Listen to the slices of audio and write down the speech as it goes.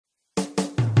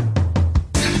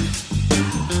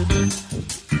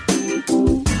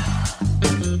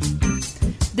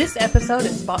This episode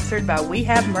is sponsored by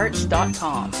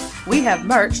WeHaveMerch.com.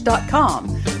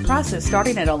 WeHaveMerch.com. Prices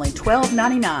starting at only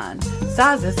 $12.99.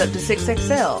 Sizes up to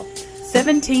 6XL.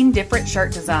 17 different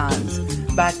shirt designs.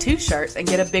 Buy 2 shirts and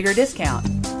get a bigger discount.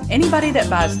 Anybody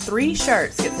that buys 3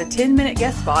 shirts gets a 10-minute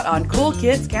guest spot on Cool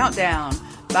Kids Countdown.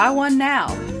 Buy one now.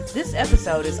 This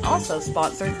episode is also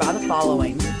sponsored by the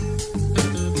following.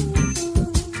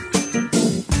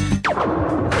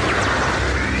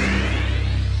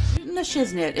 Shooting the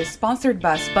Shiznit is sponsored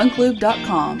by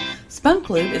SpunkLube.com.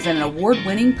 SpunkLube is an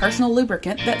award-winning personal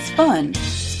lubricant that's fun.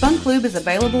 SpunkLube is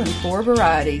available in 4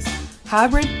 varieties: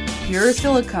 hybrid, pure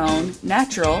silicone,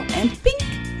 natural, and pink.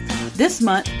 This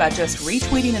month, by just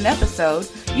retweeting an episode,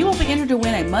 you will be entered to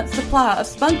win a month's supply of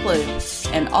Spunk Lube,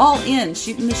 an all-in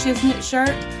Shooting the Shiznit shirt,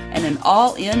 and an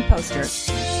all-in poster.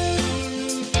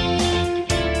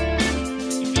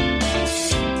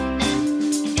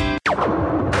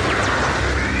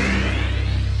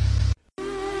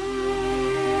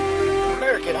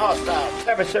 American Hostile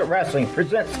Championship Wrestling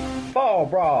presents Fall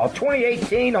Brawl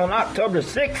 2018 on October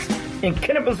 6th in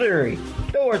Kennett, Missouri.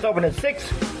 Doors open at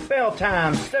 6. Bell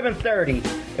time, 7:30.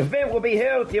 Event will be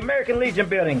held at the American Legion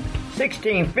Building,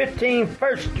 1615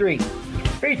 1st Street.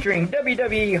 Featuring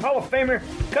WWE Hall of Famer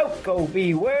Coco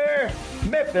Beware,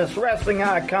 Memphis wrestling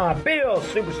icon Bill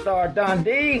Superstar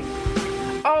Dundee,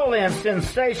 All-In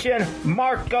sensation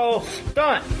Marco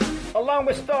Stunt, along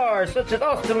with stars such as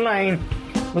Austin Lane,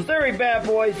 Missouri Bad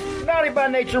Boys, Naughty by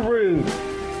Nature Rude.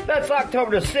 That's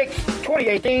October the 6th,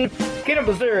 2018, Kennett,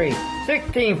 Missouri,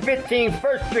 1615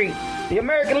 1st Street. The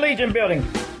American Legion Building.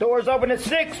 Doors open at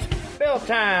 6. Bell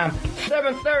time,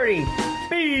 7:30.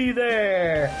 Be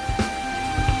there.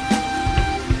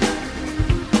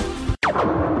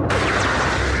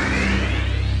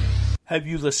 Have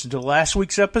you listened to last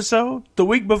week's episode, the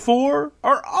week before,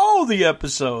 or all the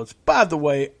episodes? By the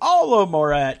way, all of them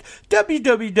are at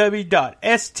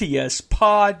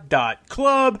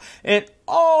www.stspod.club and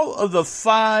all of the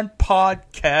fine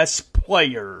podcast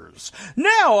players.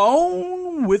 Now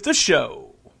on with the show.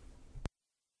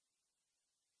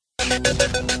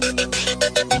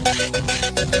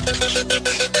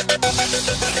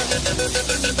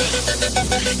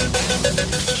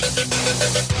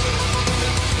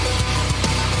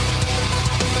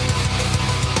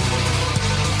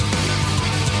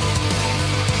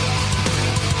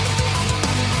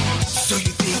 So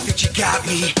you think that you got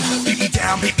me? Beat me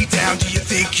down, do you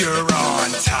think you're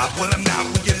on top? Well, I'm not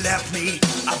when you left me.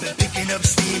 I've been picking up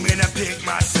steam and I pick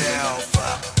myself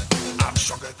up. I'm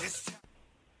stronger this time.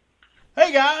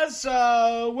 Hey guys,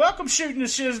 welcome Shooting the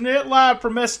Shiznit live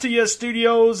from STS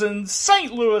Studios in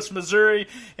St. Louis, Missouri.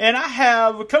 And I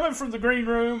have, coming from the green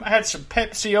room, I had some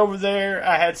Pepsi over there.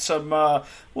 I had some,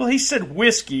 well, he said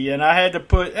whiskey, and I had to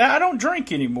put, I don't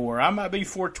drink anymore. I might be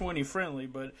 420 friendly,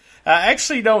 but I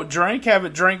actually don't drink.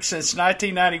 Haven't drank since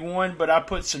 1991, but I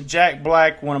put some Jack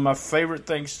Black, one of my favorite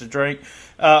things to drink,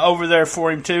 over there for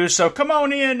him too. So come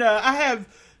on in. I have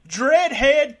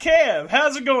Dreadhead Kev.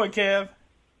 How's it going, Kev?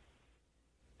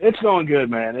 It's going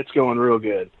good, man. It's going real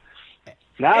good.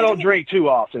 Now, I don't drink too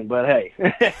often, but hey.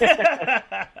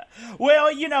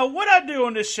 Well, you know, what I do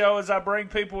on this show is I bring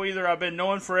people either I've been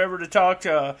knowing forever to talk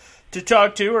to,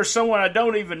 or someone I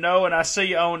don't even know, and I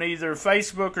see on either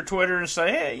Facebook or Twitter and say,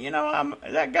 hey, you know,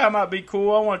 that guy might be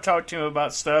cool. I want to talk to him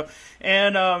about stuff.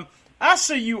 And I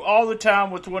see you all the time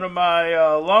with one of my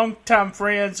longtime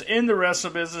friends in the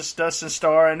wrestling business, Dustin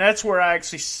Starr, and that's where I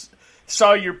actually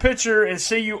saw your picture and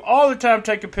see you all the time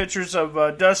taking pictures of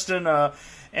Dustin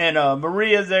and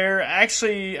Maria there.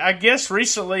 Actually, I guess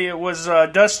recently it was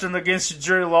Dustin against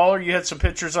Jerry Lawler. You had some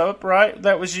pictures up, right?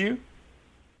 That was you?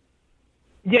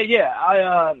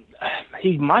 Yeah.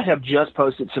 He might have just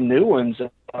posted some new ones.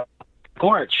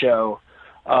 Corinth show.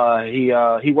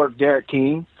 He worked Derek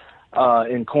King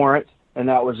in Corinth, and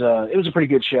it was a pretty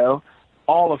good show.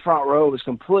 All the front row was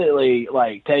completely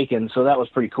taken, so that was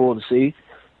pretty cool to see.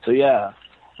 So, yeah,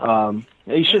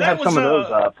 you should have some of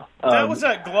those up. That was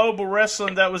at Global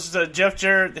Wrestling. That was Jeff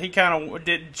Jarrett.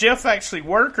 Did Jeff actually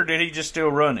work, or did he just do a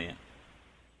run-in?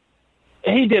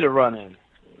 He did a run-in.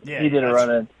 Yeah, he did a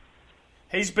run-in.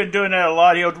 He's been doing that a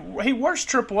lot. He works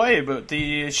AAA, but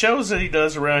the shows that he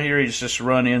does around here, he's just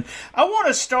running. I want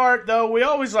to start, though. We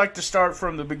always like to start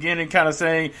from the beginning kind of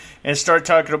thing and start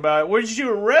talking about it. What did you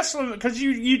do wrestling? Because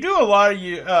you do a lot of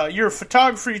you're a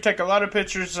photographer. You take a lot of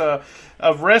pictures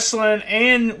of wrestling,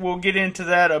 and we'll get into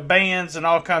that, of bands and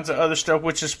all kinds of other stuff,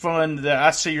 which is fun. That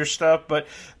I see your stuff, but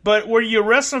were you a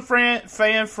wrestling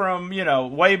fan from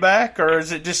way back, or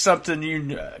is it just something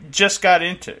you just got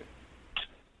into?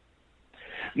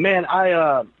 Man,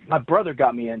 my brother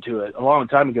got me into it a long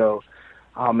time ago.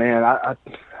 Oh man,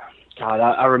 God,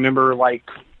 I remember like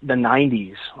the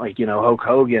 90s, like, you know, Hulk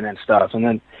Hogan and stuff. And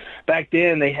then back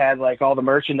then they had like all the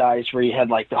merchandise where you had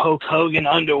like the Hulk Hogan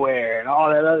underwear and all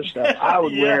that other stuff. I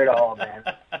would wear it all, man.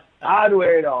 I'd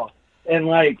wear it all. And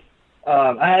like,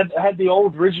 I had the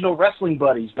old original wrestling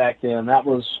buddies back then. That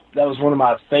was one of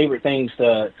my favorite things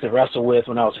to wrestle with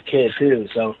when I was a kid too.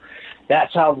 So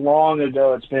that's how long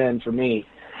ago it's been for me.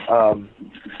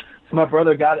 My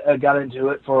brother got into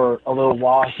it for a little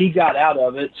while. He got out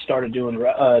of it, started doing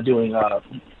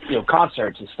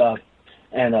concerts and stuff,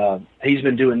 and he's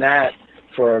been doing that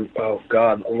for a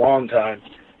long time.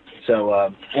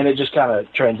 So and it just kind of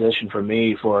transitioned for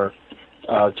me for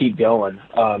keep going.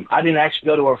 I didn't actually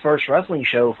go to our first wrestling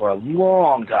show for a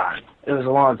long time. It was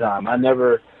a long time. I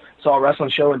never saw a wrestling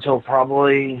show until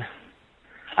probably,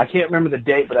 I can't remember the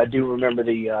date, but I do remember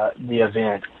the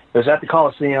event. It was at the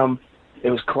Coliseum. It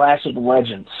was Clash of the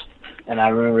Legends, and I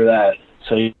remember that.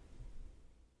 So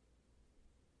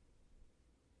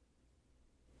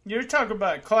you're talking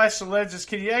about Clash of Legends.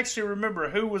 Can you actually remember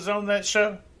who was on that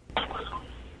show?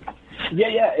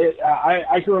 Yeah.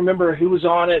 I can remember who was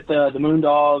on it. The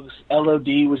Moondogs,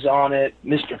 LOD was on it,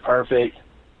 Mr. Perfect.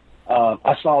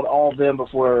 I saw all of them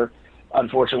before,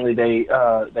 unfortunately, they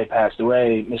passed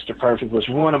away. Mr. Perfect was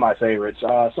one of my favorites.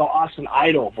 I saw Austin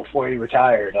Idol before he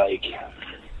retired,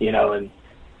 and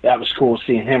that was cool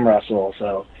seeing him wrestle.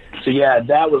 So yeah,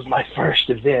 that was my first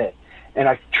event. And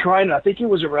I think it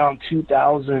was around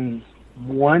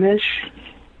 2001-ish.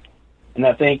 And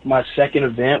I think my second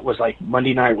event was like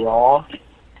Monday Night Raw.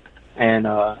 And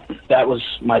that was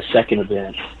my second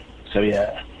event. So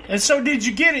yeah. And so did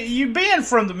you get it? You being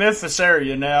from the Memphis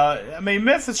area now, I mean,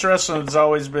 Memphis wrestling has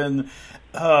always been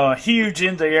huge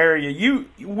in the area.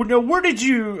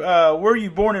 Where were you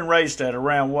born and raised at?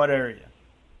 Around what area?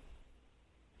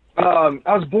 I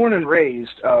was born and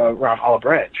raised around Olive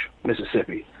Branch,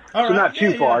 Mississippi. All so right. not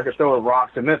too far. I could throw a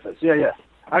rock to Memphis. Yeah.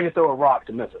 I could throw a rock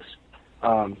to Memphis.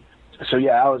 So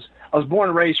yeah, I was born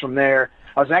and raised from there.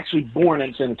 I was actually born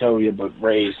in San Antonio, but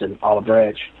raised in Olive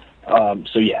Branch.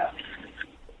 So yeah.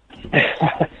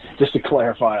 Just to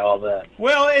clarify all that.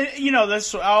 Well, I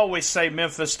always say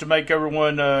Memphis to make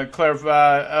everyone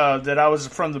clarify that I was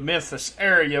from the Memphis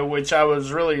area, which I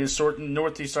was really sort of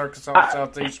northeast Arkansas,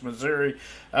 southeast Missouri.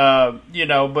 But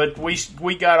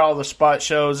we got all the spot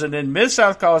shows, and then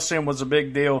Mid-South Coliseum was a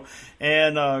big deal.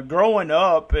 And growing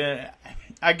up,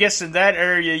 I guess in that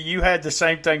area you had the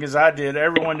same thing as I did.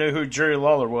 Everyone knew who Jerry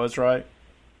Lawler was, right?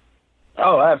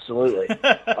 Oh, absolutely.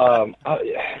 And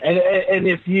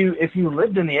if you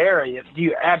lived in the area,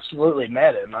 you absolutely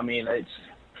met him.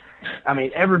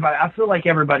 Everybody. I feel like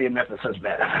everybody in Memphis has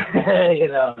met him.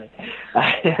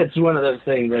 It's one of those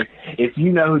things. Like, if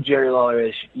you know who Jerry Lawler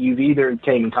is, you've either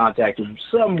came in contact with him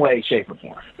some way, shape, or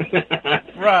form.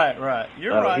 Right.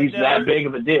 You're right. He's that big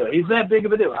of a deal.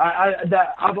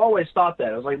 I've always thought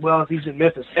that. I was like, well, if he's in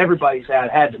Memphis, everybody's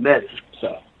had to met him.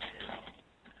 So.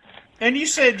 And you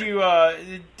said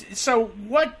so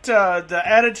what, the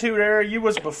Attitude Era, you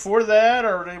was before that,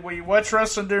 or were you watch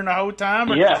wrestling during the whole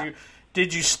time? Or yeah.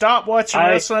 Did you stop watching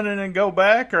wrestling and then go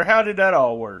back, or how did that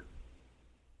all work?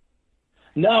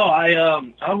 No,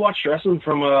 I watched wrestling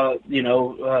from,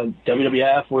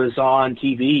 WWF was on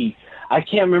TV. I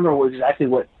can't remember exactly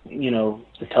what,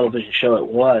 the television show it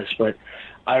was, but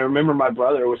I remember my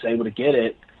brother was able to get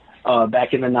it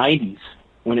back in the 90s.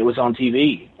 When it was on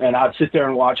TV, and I'd sit there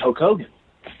and watch Hulk Hogan.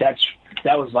 That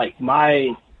was like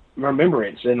my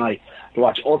remembrance, and like to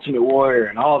watch Ultimate Warrior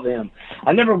and all of them.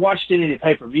 I never watched any of the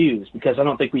pay-per-views because I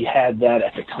don't think we had that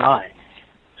at the time.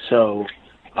 So,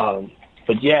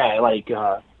 but yeah, I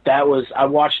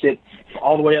watched it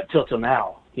all the way up till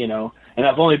now, and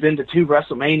I've only been to 2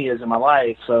 WrestleManias in my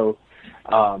life. So,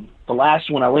 the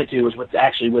last one I went to was with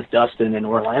Dustin in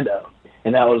Orlando,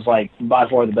 and that was like by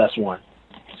far the best one.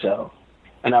 So.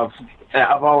 And I've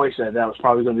always said that was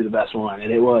probably going to be the best one,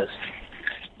 and it was.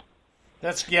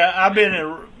 I've been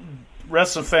a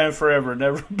wrestling fan forever.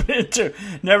 Never been to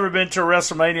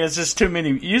WrestleMania. It's just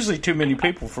usually too many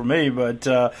people for me. But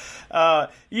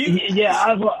I've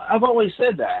always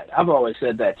said that. I've always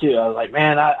said that too. I was like,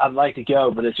 man, I'd like to go,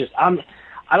 but it's just I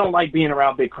don't like being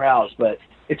around big crowds, but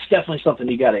it's definitely something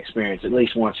you got to experience at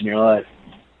least once in your life.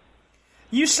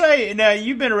 You say, now,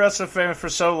 you've been a wrestling fan for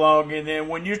so long, and then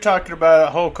when you're talking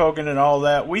about Hulk Hogan and all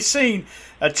that, we've seen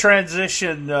a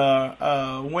transition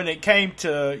when it came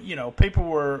to, people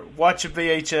were watching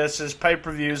VHSs,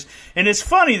 pay-per-views, and it's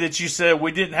funny that you said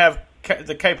we didn't have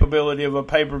the capability of a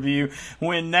pay-per-view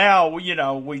when now,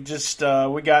 we just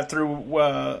we got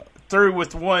through through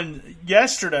with one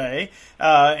yesterday,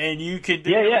 and you could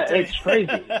do it's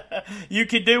crazy. You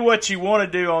can do what you want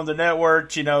to do on the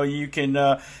network. You can.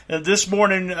 This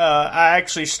morning, I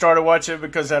actually started watching it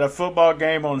because I had a football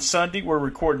game on Sunday. We're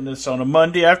recording this on a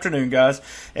Monday afternoon, guys,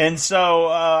 and so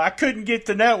I couldn't get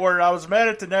the network. I was mad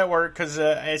at the network because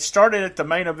it started at the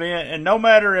main event, and no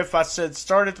matter if I said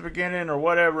start at the beginning or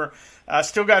whatever, I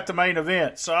still got the main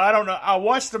event. So I don't know. I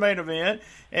watched the main event,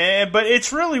 but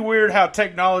it's really weird how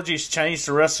technology's changed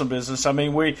the wrestling business. I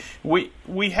mean,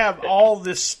 we have all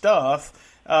this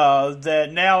stuff that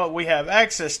now we have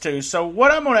access to. So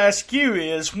what I'm going to ask you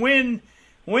is, when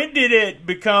did it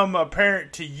become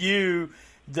apparent to you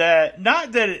that,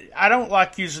 not that I don't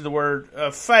like using the word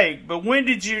fake, but when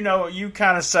did you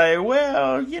kind of say,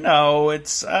 well,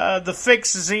 it's the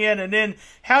fix is in, and then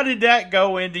how did that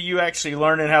go into you actually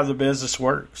learning how the business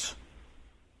works?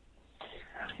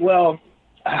 Well,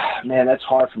 man, that's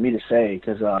hard for me to say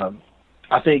because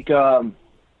I think once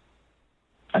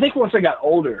I got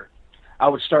older, I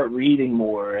would start reading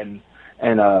more and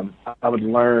I would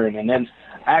learn, and then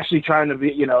actually trying to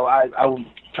be, I would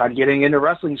try to getting into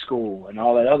wrestling school and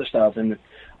all that other stuff, and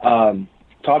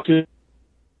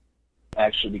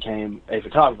actually became a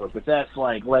photographer, but that's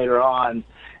like later on.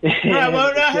 Right,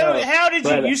 well, how did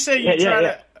you? You said you tried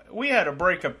to. We had a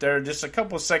break up there, just a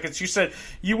couple of seconds. You said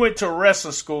you went to a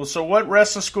wrestling school. So what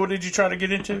wrestling school did you try to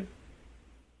get into?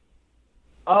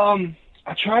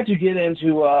 I tried to get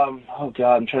into, I'm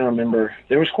trying to remember.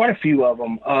 There was quite a few of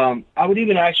them. I would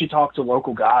even actually talk to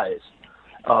local guys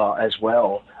as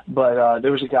well. But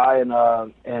there was a guy in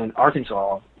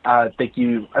Arkansas. I think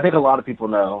a lot of people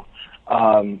know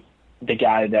the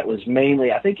guy that was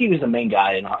mainly. I think he was the main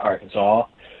guy in Arkansas.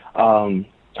 I'm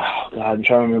trying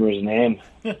to remember his name.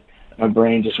 My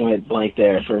brain just went blank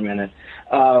there for a minute.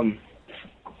 I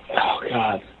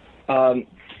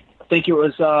think it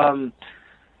was.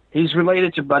 He's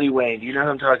related to Buddy Wayne. Do you know who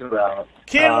I'm talking about?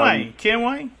 Ken Wayne. Ken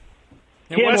Wayne.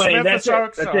 That's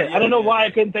it. I don't know why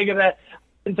I couldn't think of that.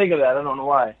 I don't know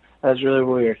why. That's really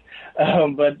weird.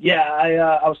 But yeah,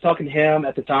 I was talking to him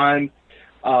at the time,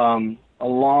 a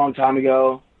long time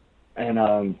ago,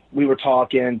 and we were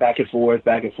talking back and forth,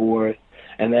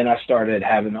 and then I started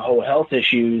having the whole health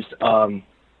issues.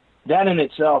 That in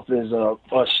itself is a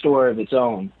story of its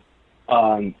own.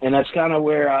 And that's kind of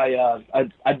where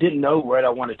I didn't know what I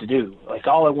wanted to do. Like,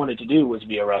 all I wanted to do was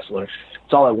be a wrestler.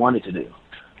 That's all I wanted to do.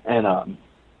 And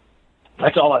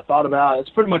that's all I thought about. It's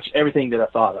pretty much everything that I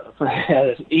thought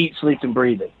of. Eat, sleep, and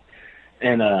breathing.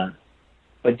 And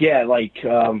but yeah,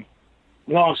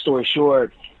 long story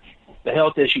short, the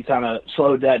health issue kind of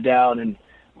slowed that down and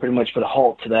pretty much put a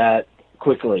halt to that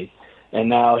quickly. And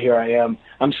now here I am.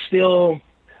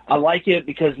 I like it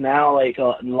because now, a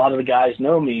lot of the guys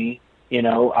know me.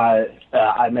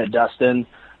 I met Dustin.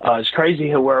 It's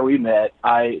crazy where we met.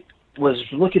 I was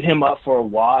looking him up for a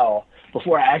while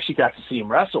before I actually got to see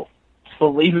him wrestle.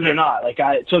 Believe it or not,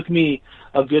 it took me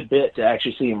a good bit to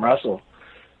actually see him wrestle.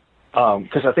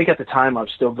 Because I think at the time I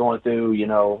was still going through,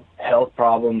 health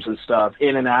problems and stuff,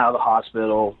 in and out of the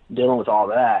hospital, dealing with all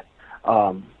that.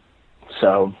 Well,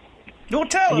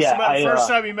 tell us about the first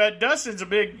time you met. Dustin's a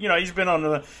big, he's been on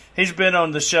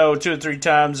the show 2 or 3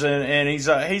 times, and he's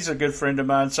a good friend of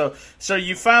mine. So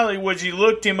you finally, you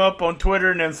looked him up on Twitter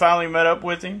and then finally met up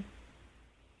with him?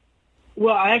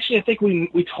 Well, I think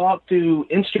we talked through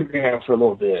Instagram for a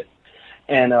little bit,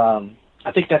 and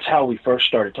I think that's how we first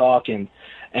started talking.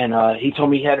 And he told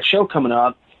me he had a show coming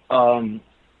up,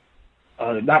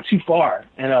 not too far.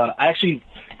 And actually,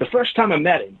 the first time I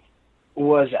met him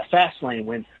was at Fastlane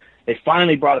when they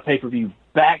finally brought a pay-per-view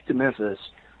back to Memphis.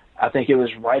 I think it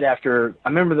was right after. I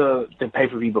remember the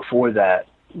pay-per-view before that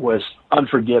was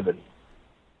Unforgiven.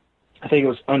 I think it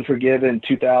was Unforgiven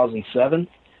 2007.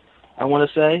 I want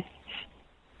to say.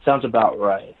 Sounds about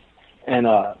right. And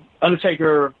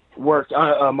Undertaker worked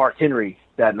Mark Henry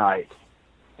that night.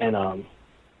 And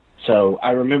so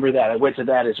I remember that. I went to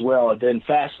that as well. And then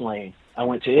Fastlane, I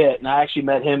went to it. And I actually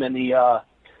met him in the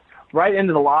right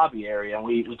into the lobby area. And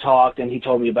we talked, and he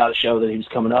told me about a show that he was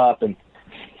coming up. And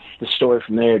the story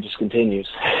from there just continues.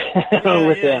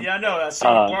 Yeah, I know. I see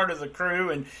you're part of the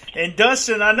crew. And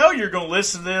Dustin, I know you're going to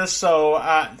listen to this, so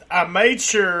I made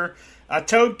sure – I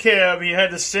told Kev he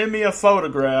had to send me a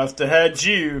photograph that had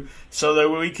you so that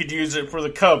we could use it for the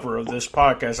cover of this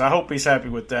podcast. I hope he's happy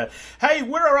with that. Hey,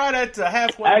 we're right at the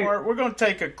halfway mark. We're going to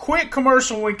take a quick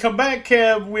commercial. When we come back,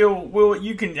 Kev,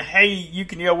 you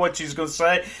can yell what she's going to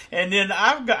say, and then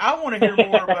I want to hear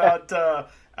more about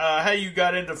how you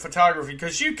got into photography,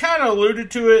 because you kind of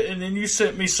alluded to it, and then you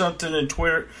sent me something on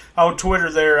Twitter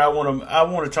there. I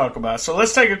want to talk about. So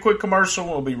let's take a quick commercial.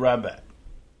 And we'll be right back.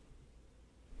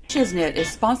 Shiznit is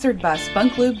sponsored by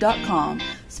SpunkLube.com.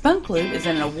 SpunkLube is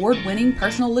an award-winning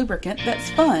personal lubricant that's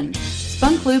fun.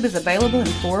 SpunkLube is available in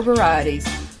 4 varieties: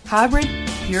 hybrid,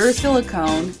 pure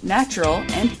silicone, natural,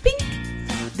 and pink.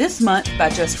 This month, by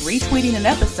just retweeting an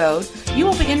episode, you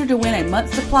will be entered to win a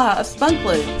month's supply of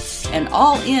SpunkLube, an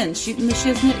all-in Shooting the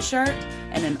Shiznit shirt,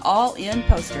 and an all-in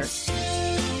poster.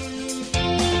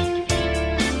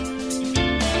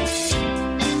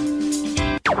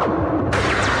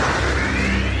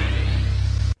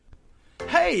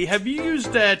 Hey, have you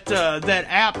used that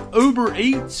app Uber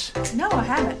Eats? No, I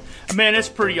haven't. Man, it's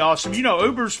pretty awesome. You know,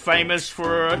 Uber's famous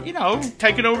for,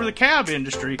 taking over the cab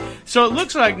industry. So it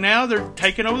looks like now they're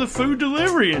taking over the food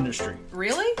delivery industry.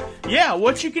 Really? Yeah,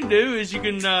 what you can do is you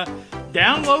can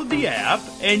download the app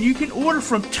and you can order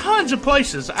from tons of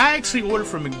places. I actually ordered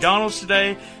from McDonald's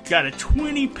today, got a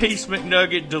 20-piece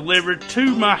McNugget delivered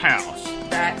to my house.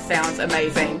 That sounds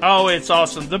amazing. Oh, it's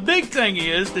awesome. The big thing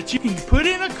is that you can put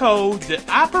in a code that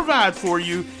I provide for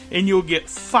you, and you'll get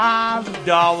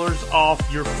 $5 off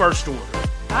your first order.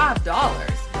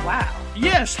 $5? Wow.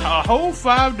 Yes, a whole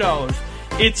 $5.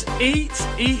 It's Eats,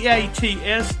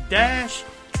 EATS dash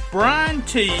Brian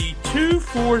T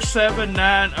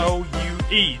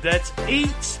 2479OUE. That's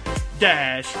Eats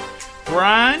dash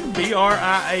Brian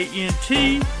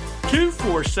BRIANT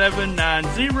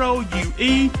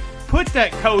 24790UE. Put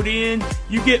that code in,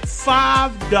 you get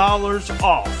 $5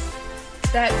 off.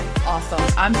 That's awesome.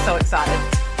 I'm so excited.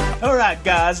 All right,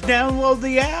 guys, download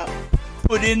the app,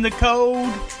 put in the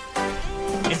code,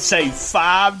 and save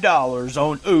 $5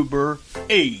 on Uber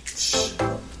Eats.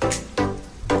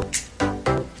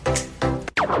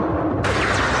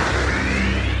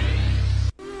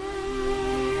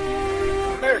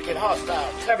 American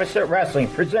Hostile 7-Set Wrestling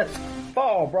presents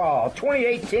Fall Brawl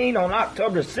 2018 on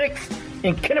October 6th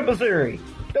in Kennett, Missouri.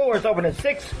 Doors open at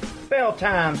 6, bell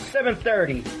time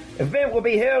 7:30. Event will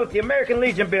be held at the American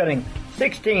Legion Building,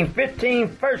 1615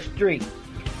 1st Street.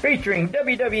 Featuring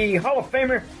WWE Hall of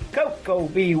Famer Coco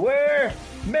Beware,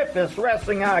 Memphis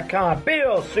wrestling icon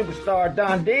Bill Superstar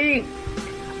Dundee,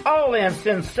 All-In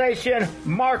sensation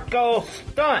Marco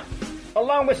Stunt,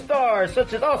 along with stars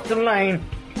such as Austin Lane,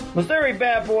 Missouri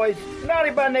Bad Boys,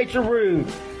 Naughty by Nature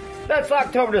Rude. That's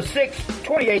October the 6th,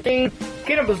 2018,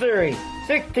 Kennett, Missouri,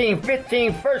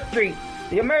 1615 1st Street,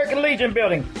 the American Legion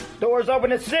Building. Doors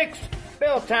open at 6,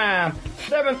 bell time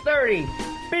 7:30.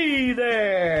 Be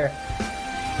there.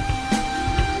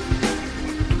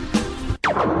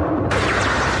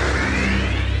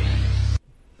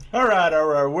 All right,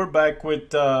 we're back with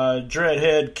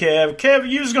Dreadhead Kev. Kev,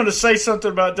 you was going to say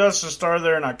something about Dustin Starr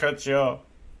there, and I cut you off.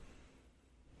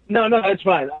 No, it's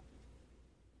fine.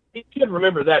 You should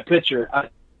remember that picture.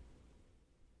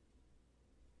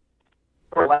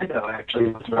 Orlando,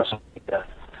 actually, was WrestleMania.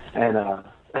 And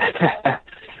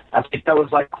I think that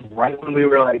was like right when we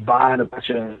were like buying a bunch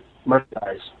of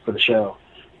merchandise for the show.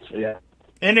 So, yeah.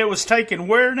 And it was taken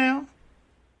where now?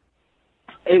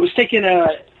 It was taken,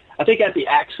 I think, at the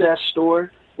Access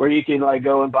store where you can like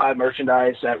go and buy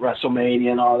merchandise at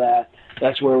WrestleMania and all that.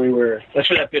 That's where we were. That's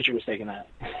where that picture was taken at.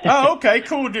 Oh, okay,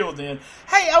 cool deal then.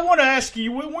 Hey, I want to ask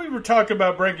you, when we were talking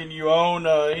about bringing you on,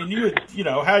 and you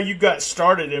know, how you got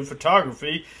started in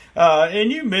photography,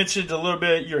 and you mentioned a little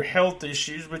bit your health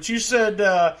issues, but you said,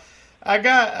 I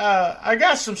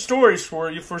got some stories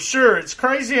for you for sure. It's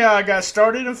crazy how I got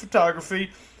started in photography.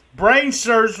 Brain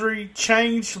surgery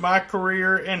changed my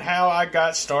career and how I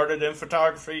got started in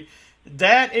photography.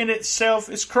 That in itself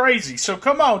is crazy. So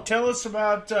come on, tell us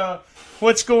about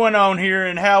what's going on here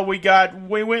and how we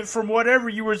went from whatever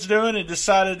you was doing and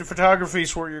decided the photography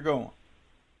is where you're going.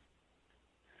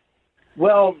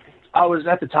 Well, I was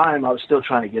still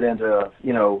trying to get into,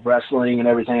 wrestling and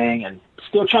everything, and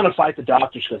still trying to fight the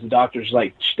doctors because the doctors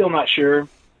like still not sure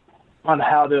on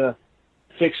how to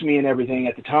fix me and everything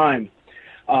at the time.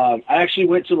 I actually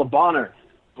went to Le Bonheur,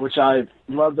 which I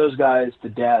love those guys to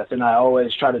death, and I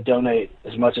always try to donate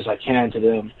as much as I can to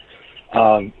them.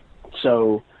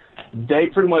 So they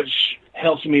pretty much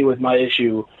helped me with my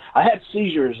issue. I had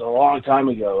seizures a long time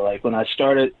ago. Like when I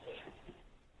started,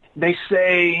 they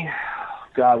say,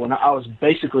 God, when I was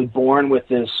basically born with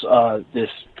this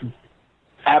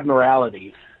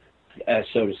abnormality, as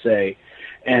so to say,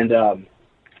 and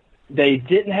they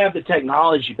didn't have the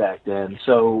technology back then,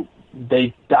 so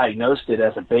they diagnosed it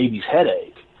as a baby's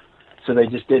headache. So they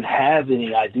just didn't have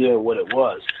any idea what it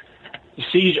was.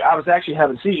 I was actually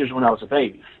having seizures when I was a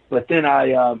baby, but then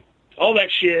all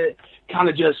that shit kind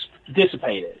of just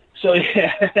dissipated. So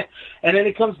yeah, and then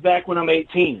it comes back when I'm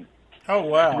 18. Oh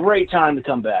wow! Great time to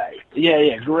come back.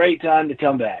 Yeah, great time to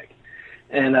come back.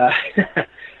 And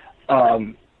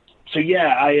so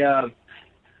yeah,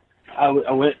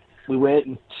 we went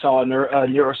and saw a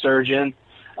neurosurgeon,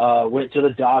 went to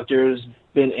the doctors,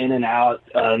 been in and out,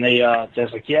 and they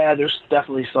was like, yeah, there's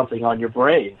definitely something on your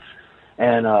brain.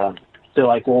 And they're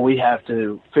like, well, we have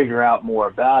to figure out more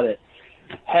about it.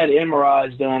 Had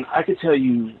MRIs done, I could tell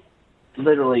you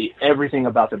literally everything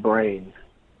about the brain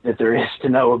that there is to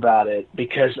know about it,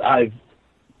 because I've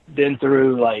been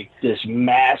through like this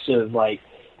massive, like,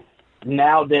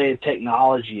 nowadays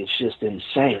technology is just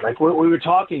insane. Like what we were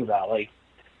talking about, like,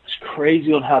 it's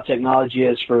crazy on how technology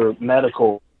is for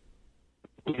medical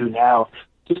now.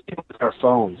 Just with our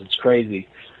phones, it's crazy.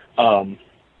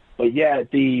 But yeah,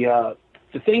 the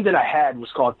thing that I had was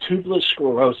called tuberous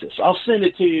sclerosis. I'll send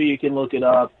it to you. You can look it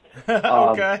up.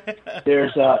 Okay.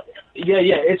 There's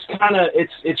it's kind of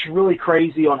it's really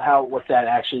crazy on what that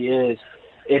actually is.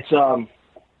 It's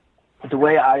the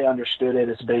way I understood it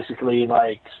is basically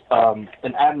like an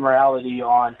abnormality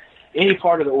on any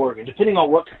part of the organ. Depending on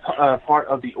what part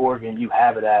of the organ you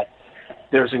have it at,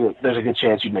 there's a good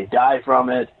chance you may die from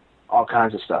it. All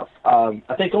kinds of stuff. I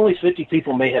think only 50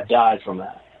 people may have died from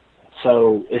that,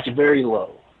 so it's very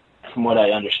low, from what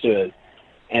I understood.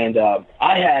 And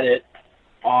I had it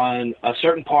on a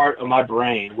certain part of my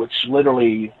brain, which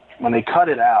literally, when they cut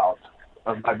it out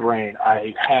of my brain,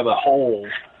 I have a hole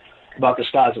about the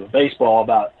size of a baseball.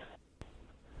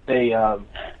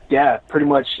 Pretty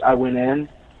much I went in.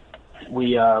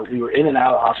 We were in and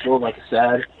out of the hospital, like I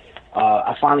said.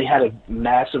 I finally had a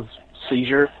massive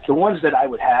seizure. The ones that I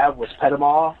would have was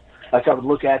petamol. Like, I would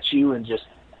look at you and just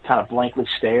kind of blankly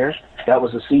stare. That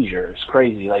was a seizure. It's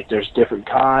crazy. Like, there's different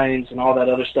kinds and all that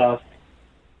other stuff.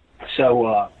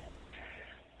 So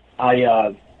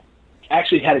I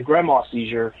actually had a grandma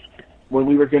seizure when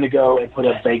we were going to go and put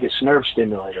a vagus nerve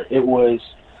stimulator. It was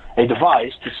a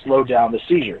device to slow down the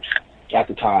seizures at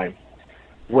the time.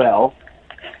 Well,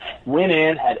 went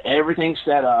in, had everything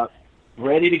set up,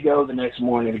 ready to go the next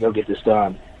morning to go get this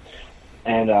done.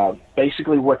 And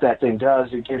basically what that thing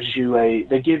does, they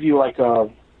give you like a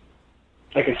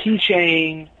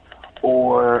keychain,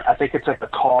 or I think it's like a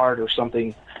card or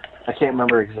something. I can't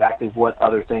remember exactly what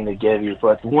other thing they give you,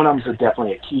 but one of them is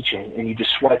definitely a keychain, and you just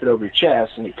swipe it over your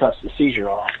chest, and it cuts the seizure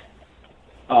off.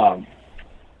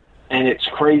 And it's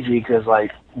crazy because,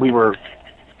 like,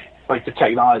 the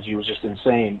technology was just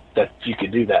insane that you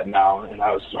could do that now, and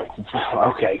I was like,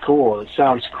 okay, cool, it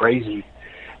sounds crazy.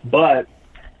 But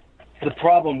the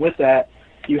problem with that,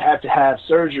 you have to have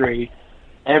surgery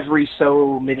every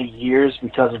so many years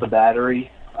because of the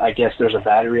battery. I guess there's a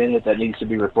battery in it that needs to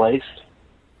be replaced.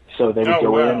 So they would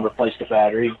go in and replace the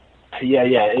battery. Yeah,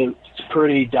 it's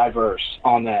pretty diverse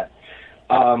on that.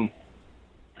 I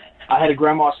had a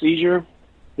grandma seizure.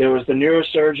 There was the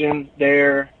neurosurgeon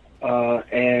there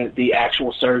and the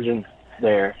actual surgeon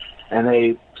there. And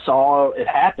they saw it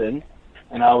happen,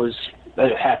 and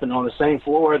it happened on the same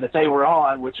floor that they were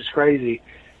on, which is crazy.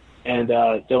 And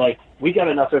they're like, we got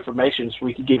enough information so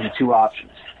we could give you two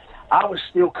options. I was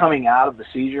still coming out of the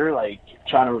seizure, like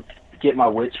trying to get my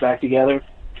wits back together.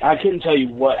 I couldn't tell you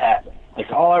what happened. Like,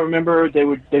 all I remember, they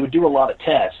would do a lot of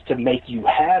tests to make you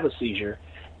have a seizure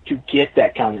to get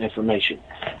that kind of information.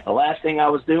 The last thing I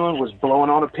was doing was blowing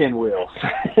on a pinwheel.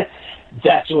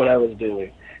 That's what I was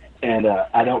doing. And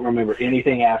I don't remember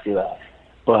anything after that.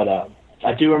 But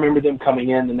I do remember them coming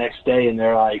in the next day, and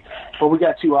they're like, well, we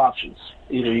got two options.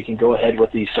 Either you can go ahead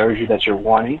with the surgery that you're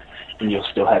wanting, and you'll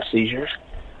still have seizures,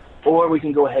 or we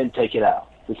can go ahead and take it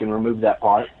out. We can remove that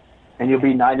part, and you'll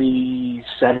be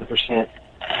 97%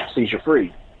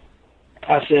 seizure-free.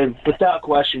 I said, without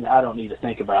question, I don't need to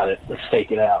think about it. Let's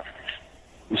take it out.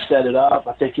 We set it up.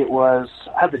 I think I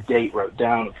have the date wrote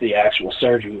down of the actual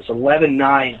surgery. It was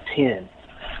 11/9/10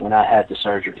 when I had the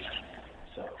surgery.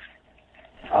 So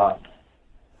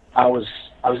I was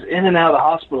in and out of the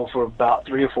hospital for about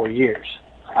 3 or 4 years,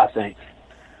 I think,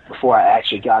 before I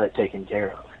actually got it taken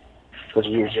care of, because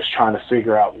we were just trying to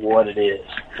figure out what it is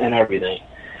and everything.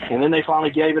 And then they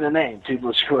finally gave it a name,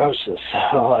 tuberous sclerosis.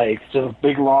 So, like, it's a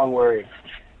big, long word.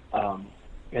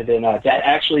 And then that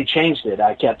actually changed it.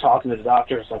 I kept talking to the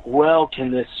doctor. It's like, well,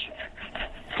 can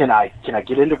I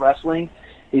get into wrestling?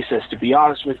 He says, to be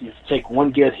honest with you, if you take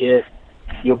one good hit,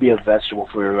 you'll be a vegetable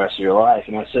for the rest of your life.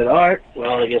 And I said, all right,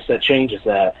 well, I guess that changes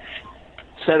that.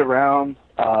 Sat around,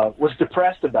 was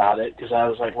depressed about it because I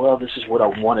was like, well, this is what I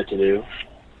wanted to do.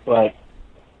 But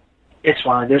it's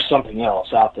fine. There's something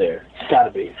else out there. It's got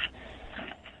to be.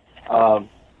 A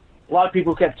lot of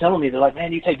people kept telling me, they're like,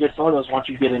 man, you take good photos. Why don't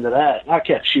you get into that? And I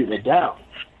kept shooting it down.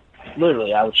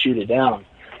 Literally, I would shoot it down.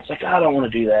 It's like, I don't want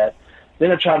to do that.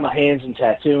 Then I tried my hands in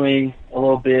tattooing a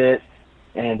little bit.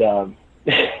 And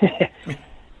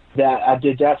that I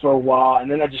did that for a while,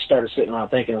 and then I just started sitting around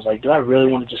thinking, I was like, do I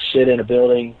really want to just sit in a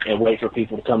building and wait for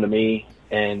people to come to me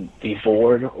and be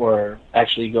bored, or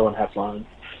actually go and have fun?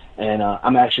 And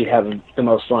I'm actually having the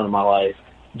most fun of my life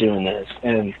doing this,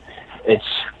 and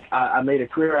I made a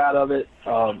career out of it,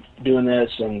 doing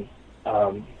this, and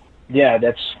I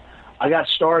got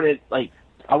started, like,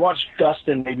 I watched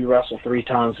Dustin maybe wrestle 3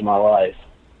 times in my life.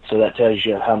 So that tells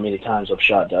you how many times I've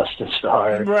shot Dustin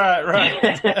Starr.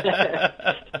 Right.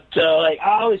 So, like,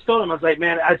 I always told him, I was like,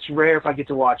 man, it's rare if I get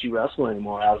to watch you wrestle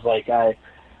anymore. I was like,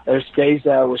 there's days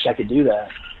that I wish I could do that.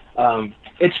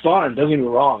 It's fun. Don't get me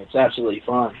wrong. It's absolutely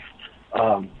fun.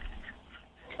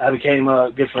 I became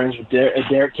good friends with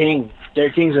Derek King.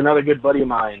 Derek King's another good buddy of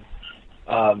mine.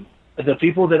 The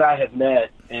people that I have met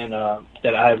and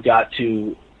that I have got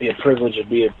to be a privilege of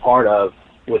being a part of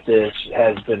with this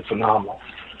has been phenomenal.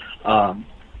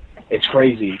 It's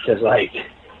crazy because, like,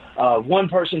 one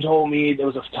person told me, there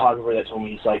was a photographer that told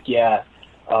me, he's like,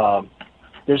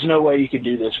 there's no way you can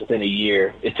do this within a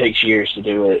year. It takes years to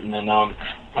do it. And then I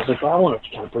was like, well, I want to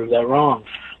kind of prove that wrong.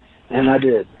 And I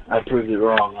did. I proved it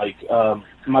wrong. Like,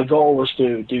 my goal was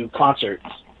to do concerts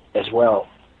as well.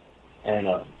 And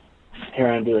here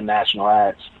I'm doing national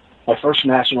acts. My first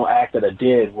national act that I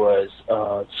did was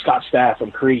Scott Staff from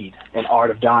Creed and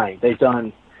Art of Dying. They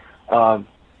sung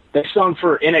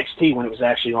for NXT when it was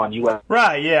actually on US.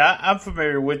 Right, yeah, I'm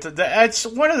familiar with it. That's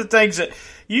one of the things that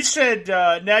you said.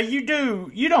 Now you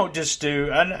don't just do,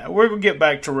 and we're going to get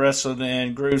back to wrestling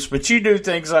and groups, but you do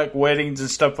things like weddings and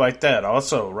stuff like that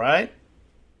also, right?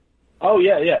 Oh,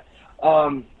 yeah.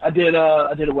 I did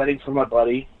a wedding for my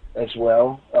buddy as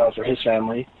well, for his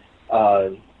family.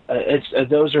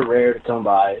 Those are rare to come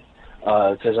by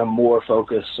because I'm more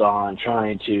focused on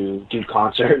trying to do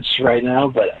concerts right now.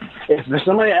 But if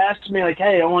somebody asks me, like,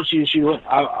 hey, I want you to shoot,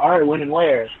 all right, when and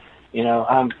where,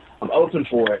 I'm open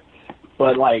for it.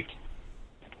 But, like,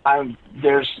 I'm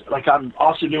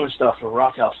also doing stuff for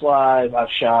Rock House Live.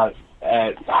 I've shot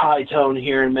at High Tone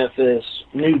here in Memphis,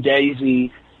 New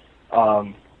Daisy.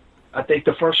 I think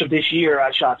the first of this year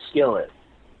I shot Skillet.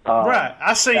 Right,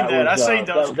 I seen that. I seen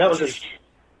those. That was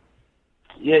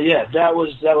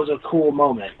that was a cool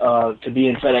moment to be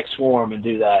in FedEx Forum and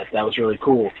do that. That was really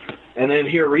cool. And then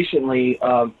here recently,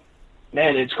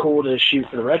 man, it's cool to shoot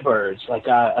for the Redbirds. Like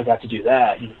I got to do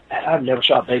that. I've never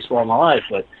shot baseball in my life,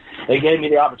 but they gave me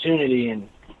the opportunity and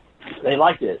they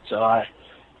liked it. So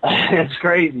it's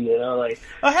crazy, Like,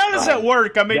 well, how does that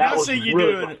work? I mean,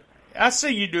 I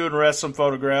see you doing wrestling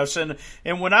photographs, and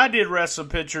when I did wrestling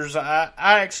pictures, I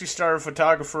actually started a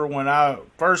photographer when I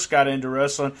first got into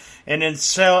wrestling, and then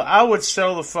I would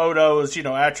sell the photos,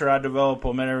 after I develop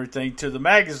them and everything to the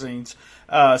magazines,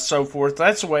 so forth.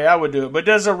 That's the way I would do it. But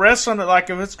does a wrestling, like,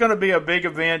 if it's going to be a big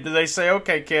event, do they say,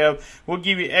 okay, Kev, we'll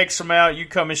give you X amount, you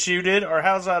come and shoot it, or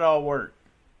how's that all work?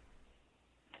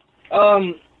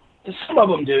 Some of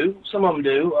them do. Some of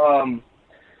them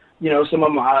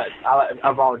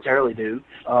I voluntarily do.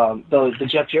 The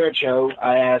Jeff Jarrett show,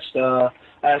 I asked the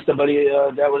buddy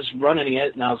that was running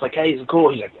it, and I was like, hey, is it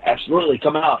cool? He's like, absolutely,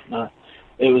 come out. I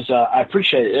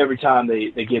appreciate it every time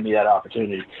they give me that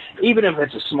opportunity. Even if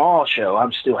it's a small show,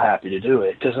 I'm still happy to do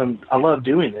it because I love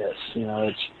doing this.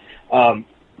 It's to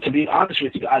be honest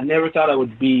with you, I never thought I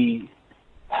would be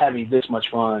having this much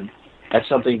fun at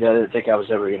something that I didn't think I was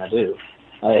ever going to do.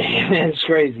 It's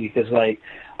crazy because, like,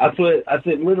 I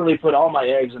literally put all my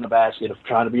eggs in the basket of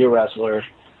trying to be a wrestler,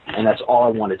 and that's all I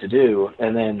wanted to do.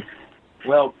 And then,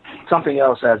 well, something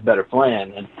else has better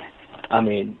plan. And I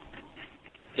mean,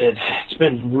 it's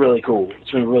been really cool. It's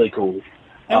been really cool.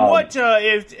 And what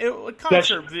if a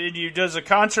concert venue, does a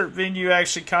concert venue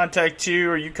actually contact you,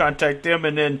 or you contact them?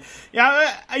 And then,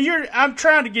 I'm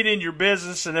trying to get in your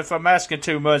business, and if I'm asking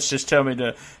too much, just tell me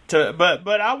to.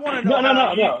 But I want to know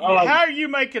how are you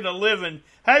making a living?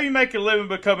 How do you make a living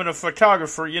becoming a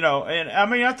photographer? And I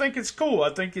mean, I think it's cool. I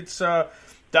think it's the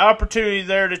opportunity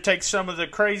there to take some of the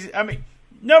crazy. I mean,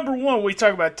 number one, we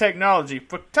talk about technology.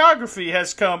 Photography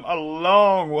has come a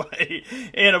long way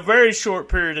in a very short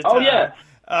period of time. Oh yeah.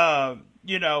 And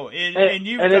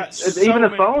even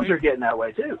the phones are getting that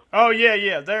way too. Oh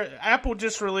yeah. Apple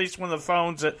just released one of the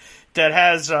phones that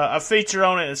has a feature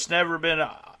on it that's never been.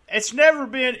 It's never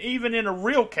been even in a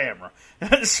real camera,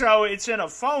 so it's in a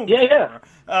phone camera.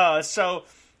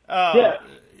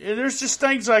 There's just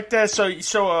things like that. So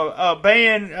a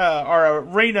band or a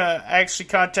arena actually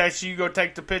contacts you, go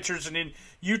take the pictures, and then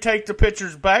you take the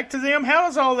pictures back to them. How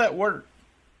does all that work?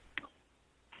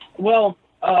 Well,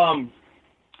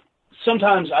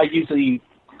 sometimes I usually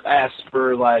ask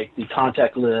for, like, the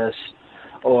contact list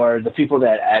or the people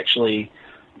that actually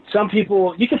some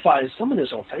people, you can find some of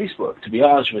this on Facebook, to be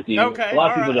honest with you. Okay, a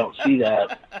lot of people don't see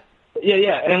that.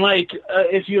 Yeah, and like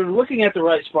if you're looking at the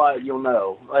right spot, you'll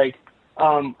know. Like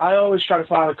I always try to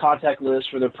find a contact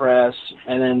list for the press,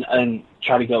 and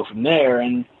try to go from there,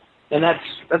 and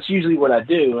that's usually what I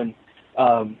do, and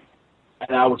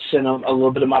I would send them a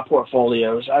little bit of my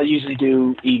portfolios. I usually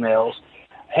do emails.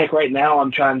 Heck, right now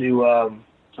I'm trying to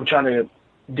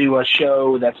do a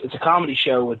show it's a comedy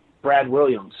show with Brad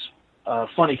Williams, a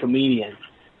funny comedian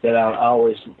that I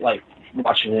always like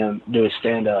watching him do his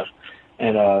stand-up.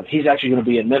 And he's actually going to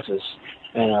be in Memphis,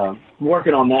 and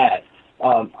working on that.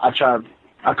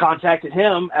 I contacted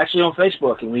him actually on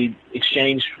Facebook, and we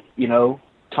exchanged,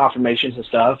 confirmations and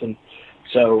stuff. And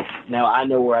so now I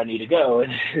know where I need to go.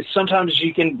 And sometimes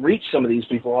you can reach some of these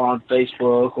people on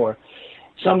Facebook, or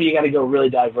some of you got to go really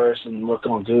diverse and look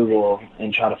on Google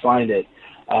and try to find it.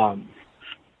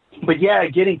 But yeah,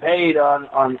 getting paid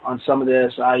on some of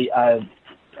this,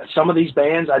 some of these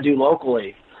bands I do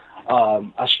locally.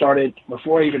 I started,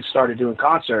 before I even started doing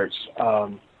concerts,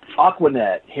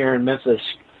 Aquanet here in Memphis,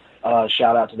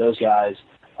 shout out to those guys.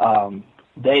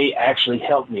 They actually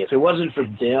helped me. If it wasn't for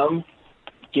them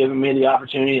giving me the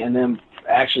opportunity and them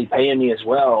actually paying me as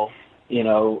well,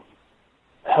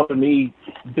 helping me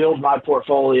build my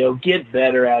portfolio, get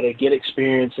better at it, get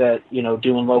experience at,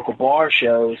 doing local bar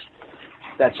shows,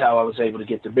 that's how I was able to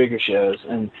get the bigger shows.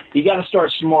 And you got to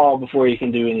start small before you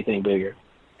can do anything bigger.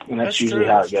 And that's usually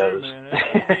how it goes. True,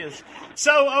 it is.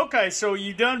 So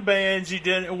you done bands,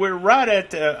 we're right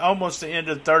at almost the end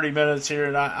of 30 minutes here,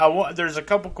 and I want, there's a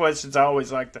couple questions I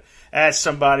always like to ask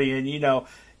somebody, and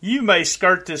you may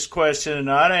skirt this question and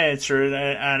not answer it,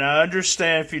 and I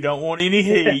understand if you don't want any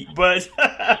heat, but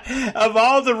of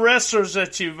all the wrestlers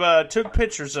that you've took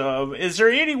pictures of, is there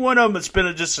any one of them that's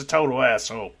been just a total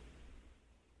asshole?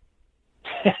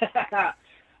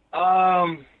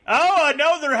 Oh, I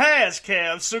know there has,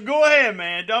 Kev. So go ahead,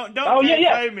 man. Don't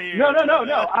pay me. No.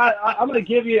 I'm gonna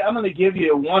give you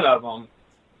one of them.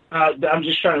 I'm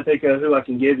just trying to think of who I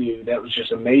can give you that was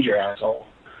just a major asshole.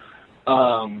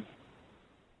 God,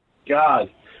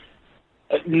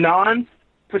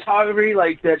 non-photography,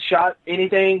 like that shot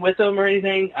anything with him or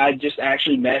anything. I just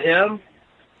actually met him.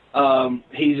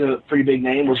 He's a pretty big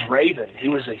name. Was Raven. He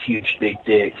was a huge big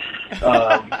dick.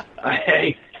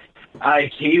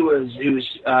 He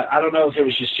was. I don't know if it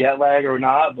was just jet lag or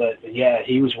not, but yeah,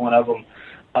 he was one of them.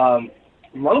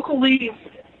 Locally,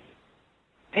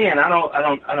 man, I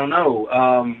don't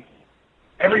know.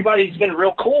 Everybody's been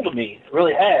real cool to me. It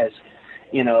really has.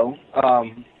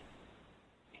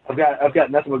 I've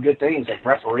got nothing but good things, like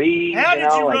referees. How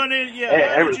did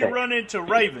you run into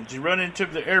Raven? Did you run into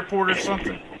the airport or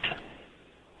something?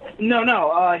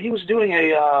 No. He was doing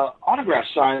a autograph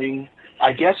signing.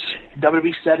 I guess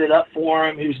WWE set it up for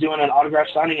him. He was doing an autograph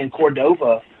signing in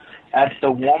Cordova at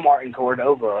the Walmart in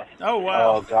Cordova. Oh,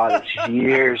 wow. Oh, God, it was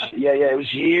years. Yeah, it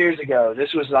was years ago.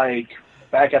 This was like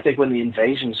back, I think, when the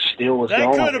invasion still was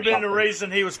going. That could have been the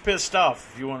reason he was pissed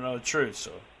off, if you want to know the truth.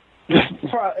 So.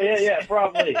 yeah,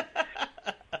 probably.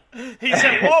 He's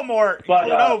at Walmart in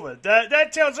Cordova.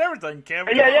 That tells everything,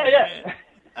 Kevin. Yeah.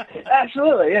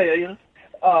 Absolutely, yeah.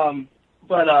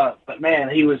 But man,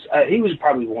 he was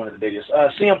probably one of the biggest.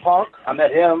 CM Punk, I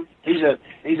met him. He's a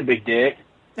big dick.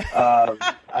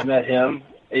 I met him.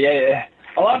 Yeah.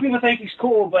 A lot of people think he's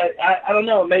cool, but I don't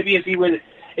know. Maybe if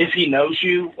he knows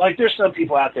you, like there's some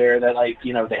people out there that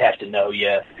they have to know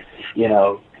you.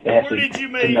 They have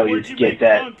to know you to get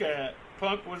that. Punk at?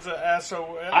 Punk was an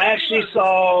asshole. I actually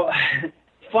saw.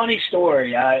 Funny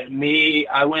story.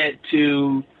 I went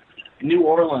to New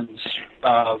Orleans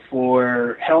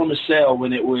for Hell in a Cell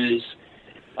when it was.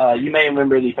 You may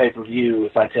remember the pay-per-view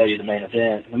if I tell you the main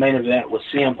event. The main event was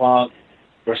CM Punk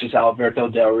versus Alberto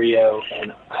Del Rio,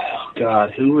 and oh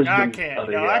God, who was I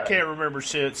can't remember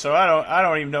shit, so I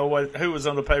don't even know who was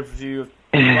on the pay-per-view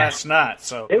last night.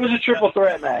 So it was a triple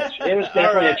threat match. It was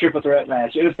definitely a triple threat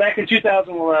match. It was back in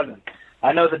 2011.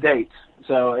 I know the dates,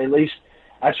 so at least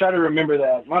I try to remember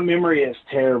that. My memory is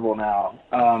terrible now.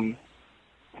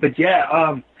 But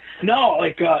yeah, no,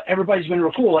 everybody's been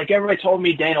real cool. Like everybody told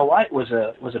me Dana White was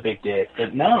a big dick,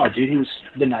 but no, dude, he was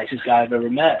the nicest guy I've ever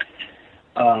met.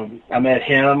 I met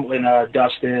him when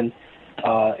Dustin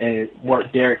and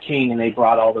worked Derek King, and they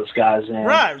brought all those guys in.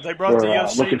 Right, they brought the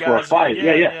UFC looking guys for a fight.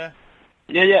 Yeah.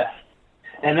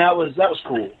 And that was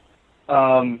cool.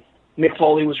 Mick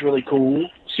Foley was really cool,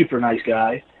 super nice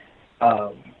guy.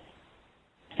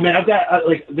 Man, I've got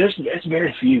it's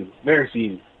very few.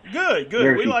 Good.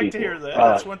 Very We like people. to hear that.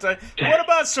 That's one thing. What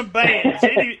about some bands?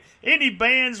 Any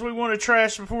bands we want to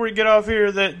trash before we get off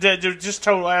here that are just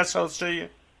total assholes to you?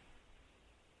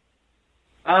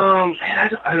 I don't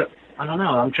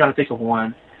know. I'm trying to think of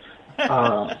one.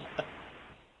 I'm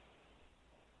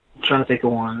trying to think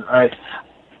of one.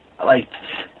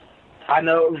 I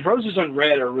know Roses on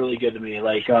Red are really good to me.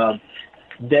 Like,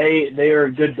 they are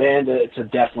a good band to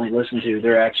definitely listen to.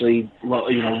 They're actually,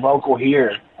 local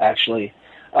here, actually.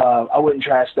 I wouldn't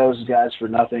trash those guys for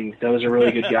nothing. Those are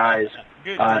really good guys.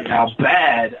 Good Now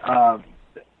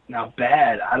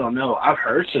Bad, I don't know. I've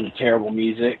heard some terrible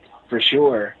music, for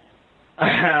sure.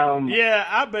 Yeah,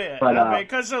 I bet.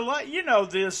 Because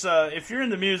this. If you're in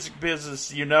the music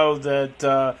business, you know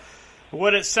that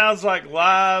what it sounds like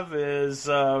live is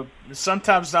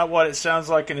sometimes not what it sounds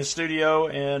like in the studio.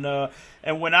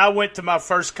 And when I went to my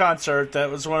first concert, that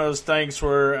was one of those things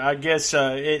where I guess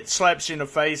it slaps you in the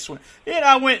face.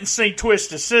 I went and seen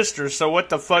Twisted Sister. So what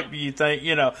the fuck do you think?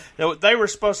 They were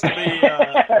supposed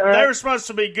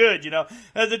to be good.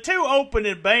 The two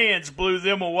opening bands blew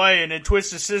them away, and then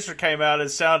Twisted Sister came out. It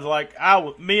sounded like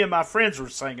me and my friends were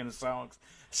singing the songs.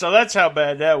 So that's how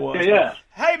bad that was. Yeah.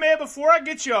 Hey man, before I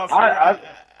get you off here,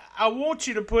 I want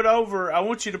you to put over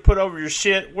your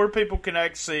shit where people can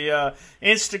actually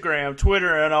Instagram,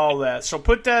 Twitter, and all that. So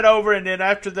put that over, and then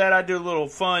after that, I do a little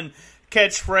fun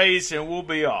catchphrase, and we'll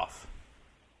be off.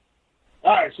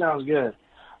 All right, sounds good.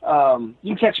 You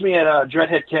can catch me at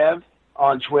Dreadhead Kev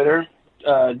on Twitter.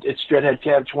 It's Dreadhead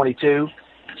Kev 22.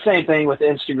 Same thing with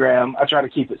Instagram. I try to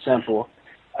keep it simple.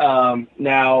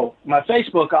 Now, my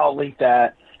Facebook, I'll link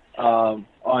that on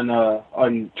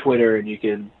Twitter, and you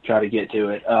can try to get to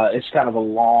it. It's kind of a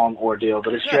long ordeal,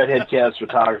 but it's Dreadhead Kev's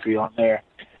photography on there.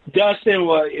 Dustin,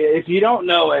 if you don't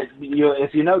know it,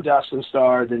 if you know Dustin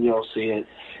Starr, then you'll see it.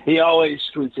 He always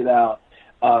tweets it out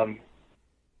on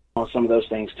some of those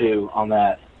things too on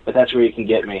that, but that's where you can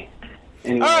get me.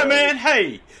 Anyway, all right, man.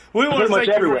 Hey, we want to thank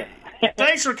you.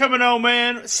 Thanks for coming on,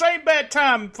 man. Same bad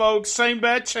time, folks. Same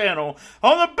bad channel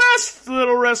on the best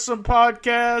little wrestling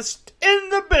podcast in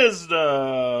the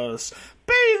business.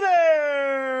 Be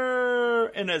there.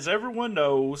 And as everyone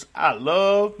knows, I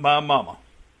love my mama.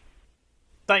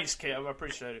 Thanks, Kev. I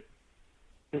appreciate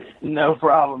it. No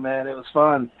problem, man. It was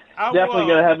fun. Definitely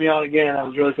going to have me on again. That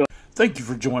was really cool. Thank you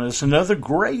for joining us. Another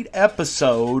great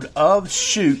episode of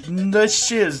Shooting the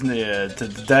Shiznit.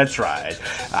 That's right.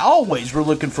 Always we're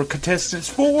looking for contestants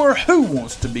for Who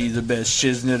Wants to Be the Best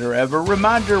Shiznitter Ever.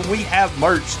 Reminder, we have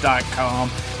merch.com.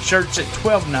 Shirts at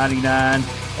 $12.99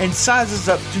 and sizes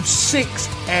up to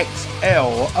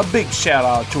 6XL. A big shout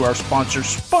out to our sponsor,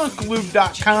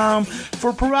 spunklube.com,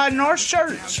 for providing our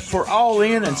shirts. For All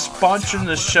In and sponsoring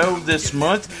the show this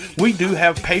month, we do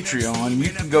have Patreon. You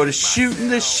can go to Shooting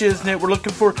the Shiznit. We're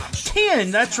looking for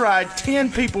 10, that's right,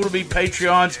 10 people to be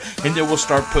Patreons, and then we'll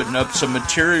start putting up some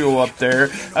material up there.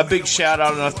 A big shout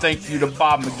out and a thank you to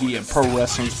Bob McGee at Pro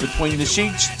Wrestling's Between the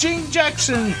Sheets, Gene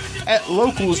Jackson at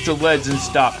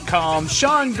localstolegends.com,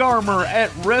 Sean Garmer at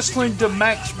Wrestling to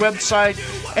Max website,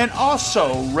 and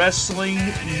also Wrestling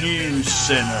News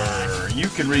Center. You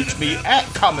can reach me at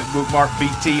Comic Book Mark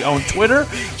BT on Twitter,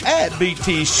 at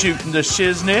BT Shooting the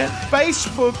Shiznit.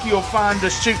 Facebook, you'll find the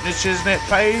Shooting the Shiznit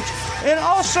page, and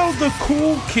also the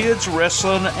Cool Kids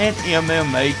Wrestling and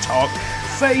MMA Talk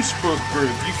Facebook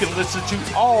group. You can listen to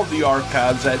all the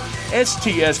archives at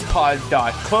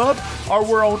stspod.club, or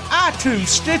we're on iTunes,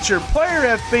 Stitcher,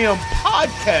 Player FM,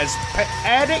 Podcast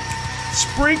Addict,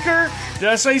 Spreaker, did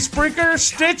I say Spreaker,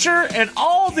 Stitcher, and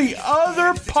all the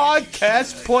other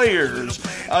podcast players.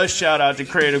 A shout out to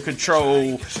Creative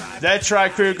Control. That's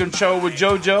right, Creative Control with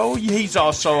JoJo. He's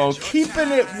also on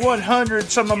Keeping It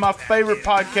 100, some of my favorite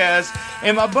podcasts,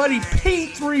 and my buddy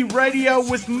P3 Radio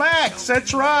with Max.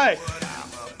 That's right.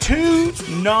 2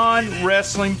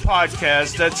 non-wrestling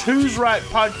podcasts. That's Who's Right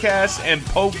Podcast and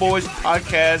Po Boys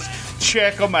Podcast.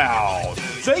 Check them out.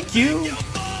 Thank you,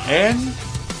 and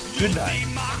good night.